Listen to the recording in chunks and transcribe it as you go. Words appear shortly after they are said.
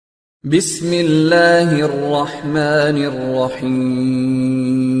بسم الله الرحمن الرحيم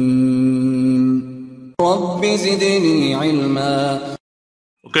رب زدني علما.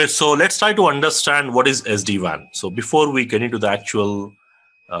 Okay, so let's try to understand what is SD-WAN. So before we get into the actual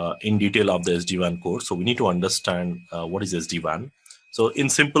in detail of the SD-WAN code, so we need to understand what is SD-WAN. So in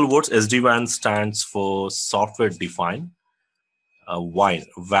simple words, SD-WAN stands for software defined WAN.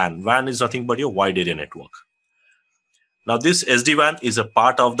 WAN is nothing but your wide area network. Now this SD-WAN is a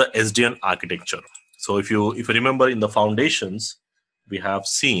part of the SDN architecture. So if you remember in the foundations, we have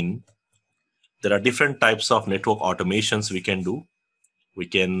seen there are different types of network automations we can do. We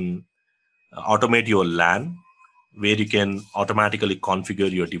can automate your LAN, where you can automatically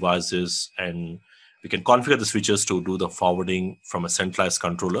configure your devices, and we can configure the switches to do the forwarding from a centralized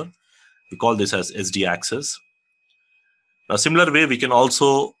controller. We call this as SD access. Now, similar way, we can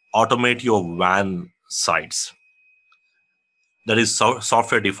also automate your WAN sites. That is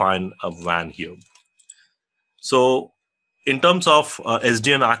software defined WAN here. So in terms of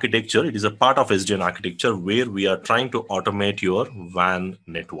SDN architecture, it is a part of SDN architecture where we are trying to automate your WAN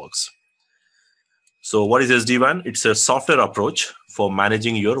networks. So what is SD-WAN? It's a software approach for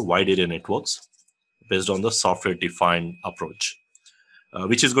managing your wide area networks based on the software defined approach,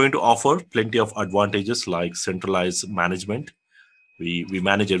 which is going to offer plenty of advantages like centralized management. We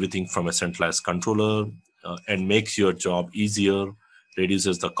manage everything from a centralized controller and makes your job easier,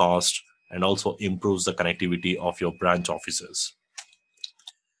 reduces the cost, and also improves the connectivity of your branch offices.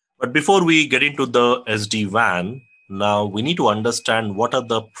 But before we get into the SD-WAN, now we need to understand what are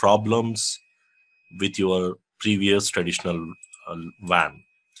the problems with your previous traditional WAN.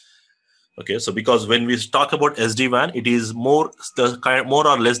 Okay, so because when we talk about SD-WAN, it is more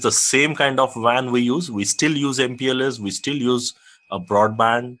or less the same kind of WAN we use. We still use MPLS, we still use a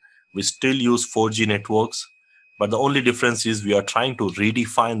broadband, we still use 4G networks, but the only difference is we are trying to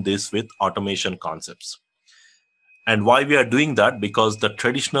redefine this with automation concepts. And why we are doing that? Because the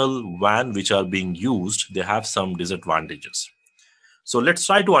traditional WAN which are being used, they have some disadvantages. So let's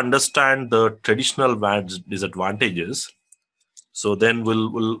try to understand the traditional WAN disadvantages. So then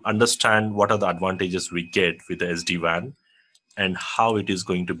we'll understand what are the advantages we get with the SD-WAN and how it is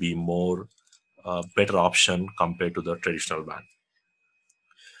going to be more better option compared to the traditional WAN.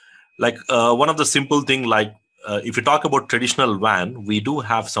 Like one of the simple thing, like if you talk about traditional WAN, we do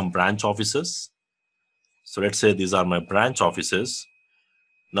have some branch offices. So let's say these are my branch offices.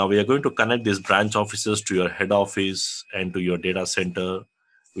 Now we are going to connect these branch offices to your head office and to your data center.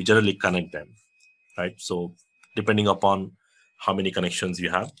 We generally connect them, right? So depending upon how many connections you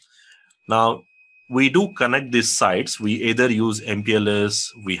have. Now we do connect these sites. We either use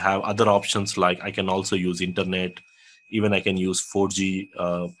MPLS. We have other options like I can also use internet. Even I can use 4G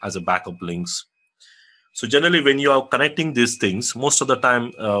as a backup links. So generally when you are connecting these things, most of the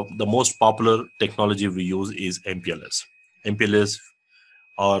time, the most popular technology we use is MPLS. MPLS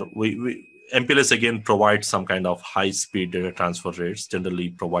MPLS again provides some kind of high-speed data transfer rates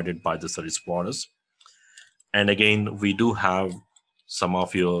generally provided by the service providers. And again, we do have some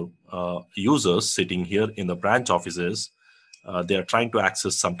of your users sitting here in the branch offices. They are trying to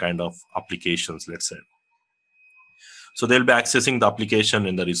access some kind of applications, let's say. So they'll be accessing the application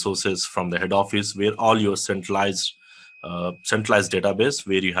and the resources from the head office where all your centralized database,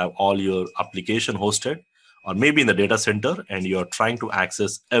 where you have all your application hosted, or maybe in the data center, and you're trying to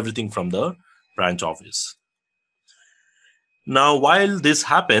access everything from the branch office. Now, while this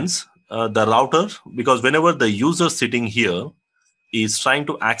happens, the router, because whenever the user sitting here is trying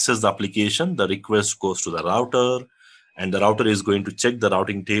to access the application, the request goes to the router, and the router is going to check the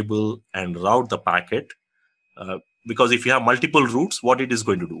routing table and route the packet. Because if you have multiple routes, what it is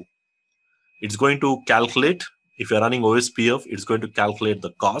going to do? It's going to calculate, if you're running OSPF, it's going to calculate the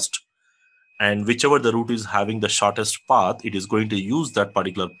cost. And whichever the route is having the shortest path, it is going to use that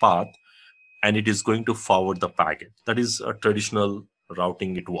particular path and it is going to forward the packet. That is a traditional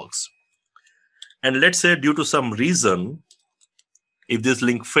routing, it works. And let's say due to some reason, if this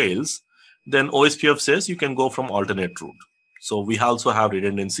link fails, then OSPF says you can go from alternate route. So we also have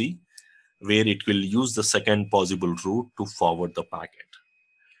redundancy where it will use the second possible route to forward the packet.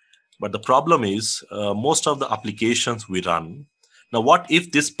 But the problem is most of the applications we run. Now, what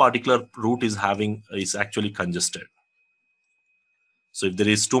if this particular route is actually congested? So if there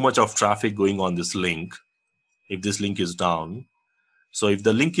is too much of traffic going on this link, if this link is down, so if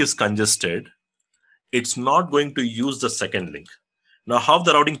the link is congested, it's not going to use the second link. Now, how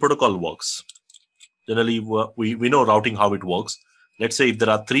the routing protocol works? Generally, we know routing, how it works. Let's say if there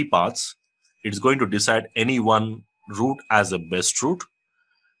are 3 paths, it's going to decide any one route as the best route,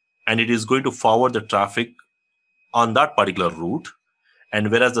 and it is going to forward the traffic on that particular route. And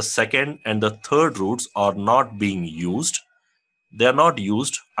whereas the second and the third routes are not being used, they are not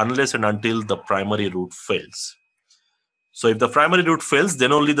used unless and until the primary route fails. So if the primary route fails,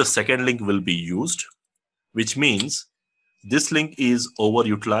 then only the second link will be used, which means this link is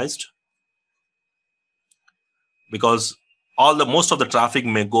overutilized because most of the traffic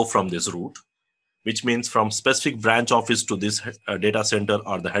may go from this route, which means from specific branch office to this data center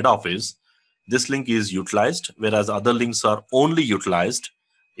or the head office, this link is utilized, whereas other links are only utilized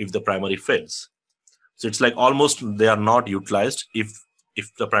if the primary fails. So it's like almost they are not utilized if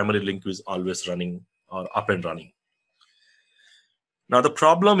the primary link is always running or up and running. Now the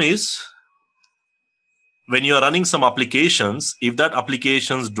problem is when you are running some applications, if that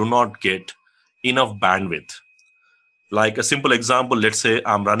applications do not get enough bandwidth, like a simple example, let's say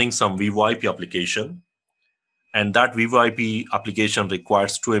I'm running some VoIP application, and that VoIP application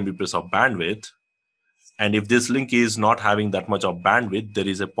requires 2 Mbps of bandwidth. And if this link is not having that much of bandwidth, there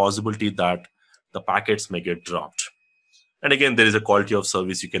is a possibility that the packets may get dropped. And again, there is a quality of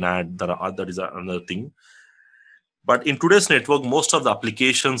service you can add. That is another thing. But in today's network, most of the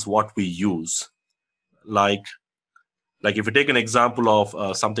applications what we use, like if you take an example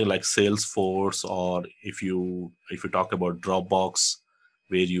of something like Salesforce, or if you talk about Dropbox,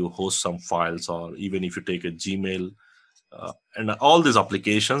 where you host some files, or even if you take a Gmail, and all these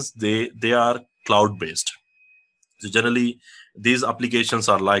applications, they are cloud based. So generally, these applications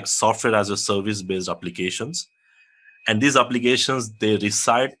are like software as a service based applications, and these applications they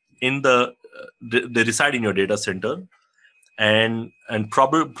reside in your data center, and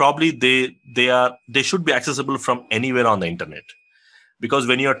probably they should be accessible from anywhere on the internet, because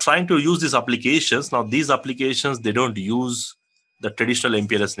when you are trying to use these applications, now these applications they don't use the traditional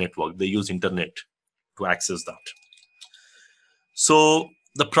MPLS network, they use internet to access that. So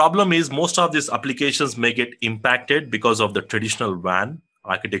the problem is most of these applications may get impacted because of the traditional WAN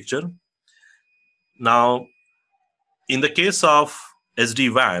architecture. Now in the case of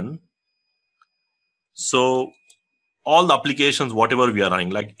SD-WAN, so all the applications, whatever we are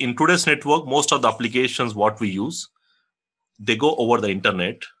running, like in today's network, most of the applications what we use, they go over the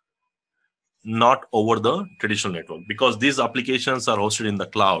internet, not over the traditional network, because these applications are hosted in the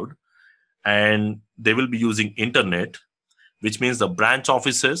cloud and they will be using internet, which means the branch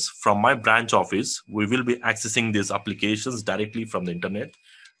offices, from my branch office, we will be accessing these applications directly from the internet,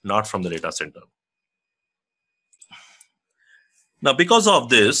 not from the data center. Now, because of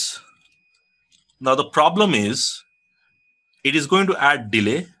this, now the problem is it is going to add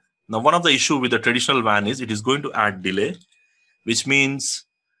delay. Now, one of the issue with the traditional WAN is it is going to add delay, which means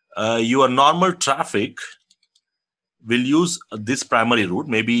your normal traffic will use this primary route.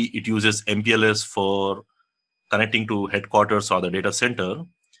 Maybe it uses MPLS for connecting to headquarters or the data center.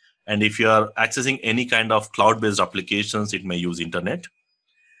 And if you are accessing any kind of cloud-based applications, it may use internet.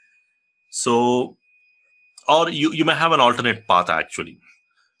 So, or you may have an alternate path actually.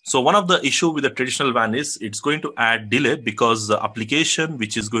 So one of the issue with the traditional WAN is it's going to add delay because the application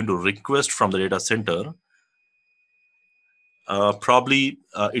which is going to request from the data center,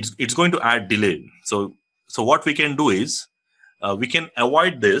 it's going to add delay. So what we can do is we can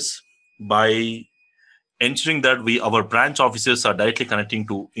avoid this by ensuring that our branch offices are directly connecting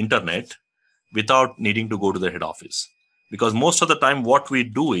to internet without needing to go to the head office. Because most of the time what we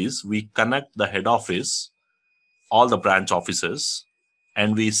do is we connect the head office, all the branch offices,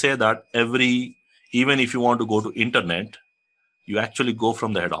 and we say that even if you want to go to internet, you actually go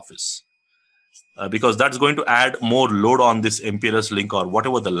from the head office. Because that's going to add more load on this MPLS link or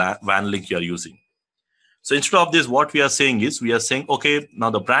whatever the WAN link you are using. So instead of this, what we are saying is, we are saying, okay,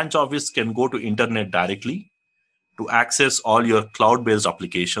 now the branch office can go to internet directly to access all your cloud-based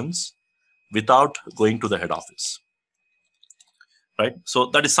applications without going to the head office. Right? So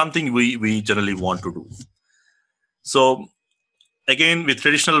that is something we generally want to do. So again, with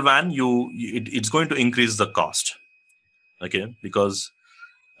traditional WAN, it's going to increase the cost. Okay, because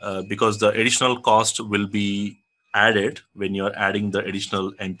the additional cost will be added when you're adding the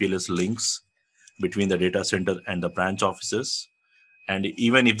additional MPLS links between the data center and the branch offices. And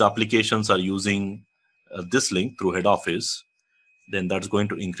even if the applications are using this link through head office, then that's going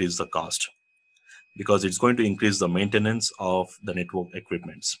to increase the cost because it's going to increase the maintenance of the network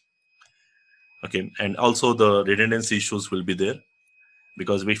equipments. Okay, and also the redundancy issues will be there,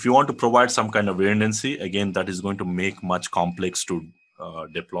 because if you want to provide some kind of redundancy, again, that is going to make much complex to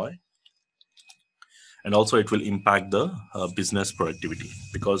deploy. And also it will impact the business productivity,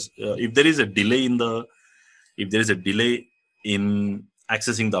 because if there is a delay in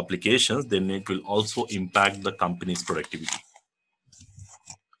accessing the applications, then it will also impact the company's productivity.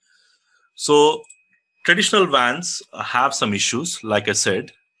 So Traditional WANs have some issues, like I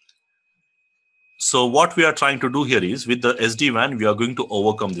said. So what we are trying to do here is, with the SD-WAN, we are going to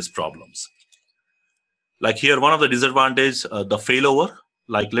overcome these problems. Like here, one of the disadvantages, the failover.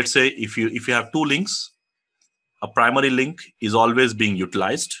 Like let's say if you have two links, a primary link is always being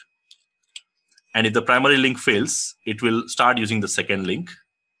utilized. And if the primary link fails, it will start using the second link,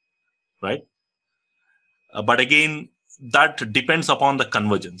 right? But again, that depends upon the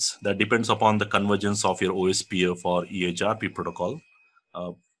convergence. That depends upon the convergence of your OSPF or EHRP protocol.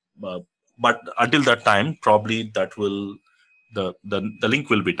 Uh, but until that time, probably that will the link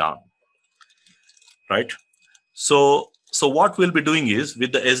will be down, right? So what we'll be doing is,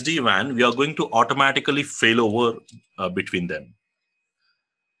 with the SD-WAN, we are going to automatically fail over between them.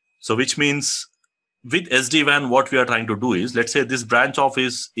 So which means, with SD-WAN, what we are trying to do is, let's say this branch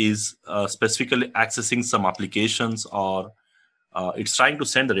office is specifically accessing some applications, or it's trying to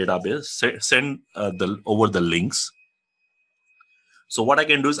send the database, send over the links. So what I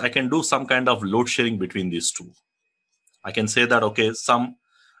can do is, I can do some kind of load sharing between these two. I can say that, okay, some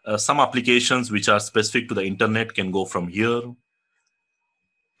applications which are specific to the internet can go from here.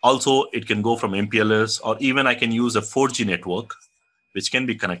 Also, it can go from MPLS, or even I can use a 4G network, which can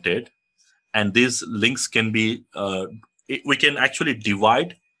be connected. And these links can be, we can actually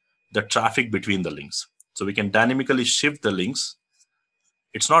divide the traffic between the links. So we can dynamically shift the links.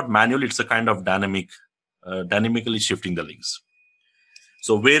 It's not manual, it's a kind of dynamically shifting the links.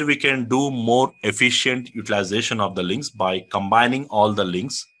 So where we can do more efficient utilization of the links by combining all the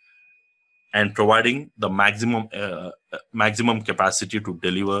links and providing the maximum capacity to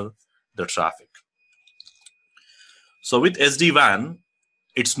deliver the traffic. So with SD-WAN,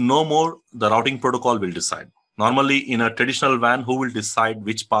 it's no more the routing protocol will decide. Normally, in a traditional WAN, who will decide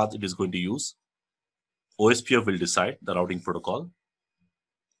which path it is going to use? OSPF will decide the routing protocol.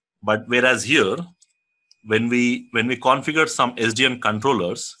 But whereas here, when we configure some SDN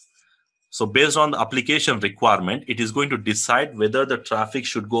controllers, so based on the application requirement, it is going to decide whether the traffic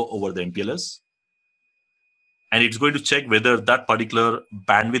should go over the MPLS, and it's going to check whether that particular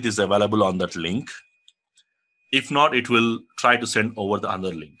bandwidth is available on that link. If not, it will try to send over the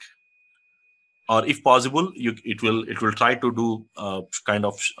other link. Or if possible, it will try to do kind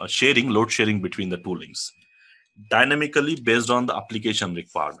of load sharing between the two links, dynamically based on the application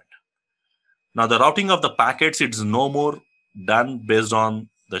requirement. Now, the routing of the packets, it's no more done based on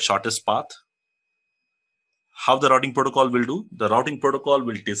the shortest path. How the routing protocol will do? The routing protocol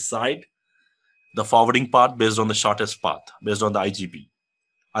will decide the forwarding path based on the shortest path, based on the IGP,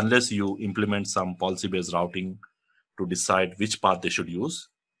 unless you implement some policy-based routing to decide which path they should use.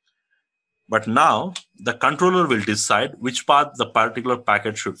 But now the controller will decide which path the particular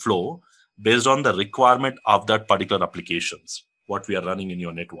packet should flow based on the requirement of that particular applications, what we are running in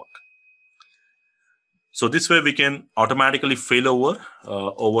your network. So this way we can automatically fail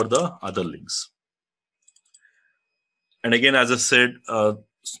over the other links. And again, as I said,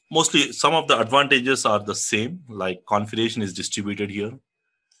 mostly some of the advantages are the same, like configuration is distributed here.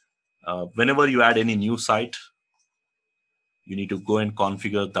 Whenever you add any new site, you need to go and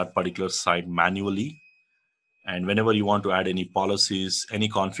configure that particular site manually. And whenever you want to add any policies, any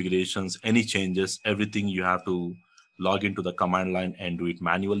configurations, any changes, everything you have to log into the command line and do it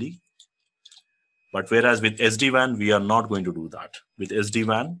manually. But whereas with SD-WAN, we are not going to do that. With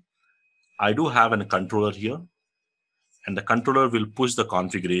SD-WAN, I do have a controller here, and the controller will push the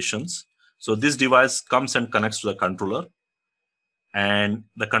configurations. So this device comes and connects to the controller, and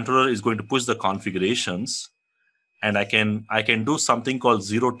the controller is going to push the configurations, and I can do something called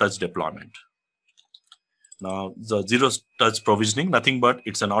zero-touch deployment. Now, the zero-touch provisioning, nothing but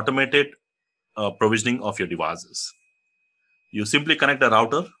it's an automated provisioning of your devices. You simply connect a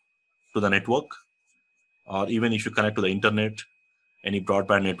router to the network, or even if you connect to the internet, any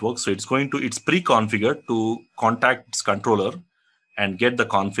broadband network. So it's pre-configured to contact its controller and get the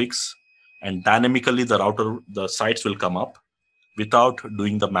configs, and dynamically the sites will come up without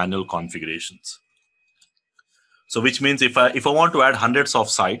doing the manual configurations. So which means if I want to add hundreds of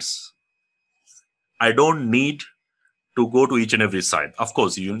sites, I don't need to go to each and every site. Of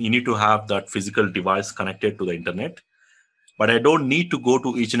course, you need to have that physical device connected to the internet, but I don't need to go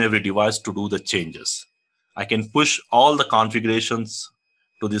to each and every device to do the changes. I can push all the configurations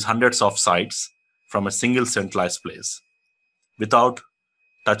to these hundreds of sites from a single centralized place without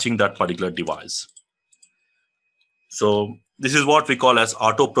touching that particular device. So this is what we call as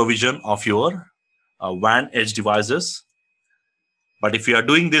auto provision of your WAN edge devices. But if you are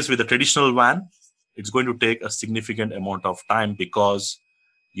doing this with a traditional WAN, it's going to take a significant amount of time, because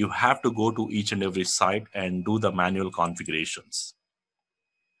you have to go to each and every site and do the manual configurations.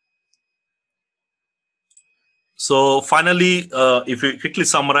 So finally, if you quickly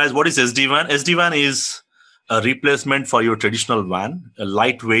summarize, what is SD-WAN? SD-WAN is a replacement for your traditional WAN, a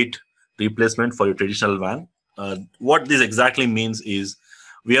lightweight replacement for your traditional WAN. What this exactly means is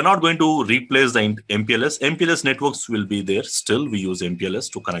we are not going to replace the MPLS. MPLS networks will be there. Still, we use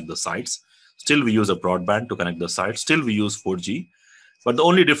MPLS to connect the sites. Still, we use a broadband to connect the sites. Still, we use 4G. But the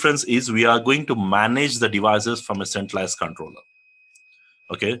only difference is we are going to manage the devices from a centralized controller.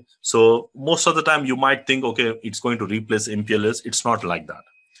 Okay, so most of the time you might think, okay, it's going to replace MPLS. It's not like that.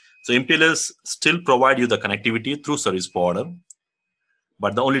 So MPLS still provide you the connectivity through service provider,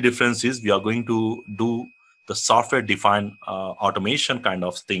 but the only difference is we are going to do the software defined automation kind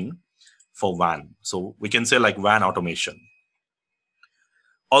of thing for WAN. So we can say like WAN automation.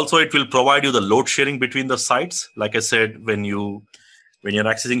 Also, it will provide you the load sharing between the sites. Like I said, when you're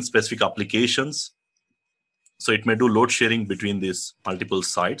accessing specific applications, so it may do load sharing between these multiple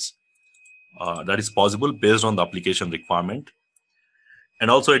sites. That is possible based on the application requirement. And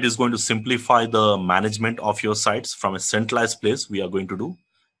also it is going to simplify the management of your sites from a centralized place. We are going to do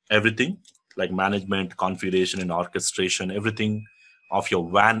everything like management, configuration, and orchestration. Everything of your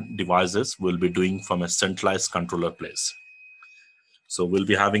WAN devices will be doing from a centralized controller place. So we'll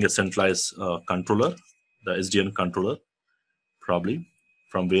be having a centralized controller, the SDN controller, probably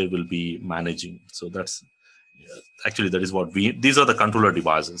from where we'll be managing. So that's actually, that is what these are the controller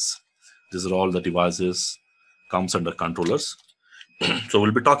devices. These are all the devices comes under controllers. So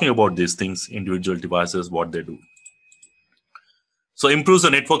we'll be talking about these things, individual devices, what they do. So improves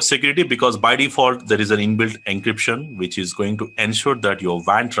the network security because by default, there is an inbuilt encryption, which is going to ensure that your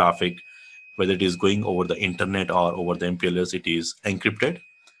WAN traffic, whether it is going over the internet or over the MPLS, it is encrypted.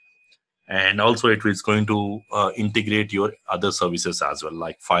 And also it is going to integrate your other services as well,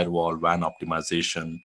 like firewall, WAN optimization,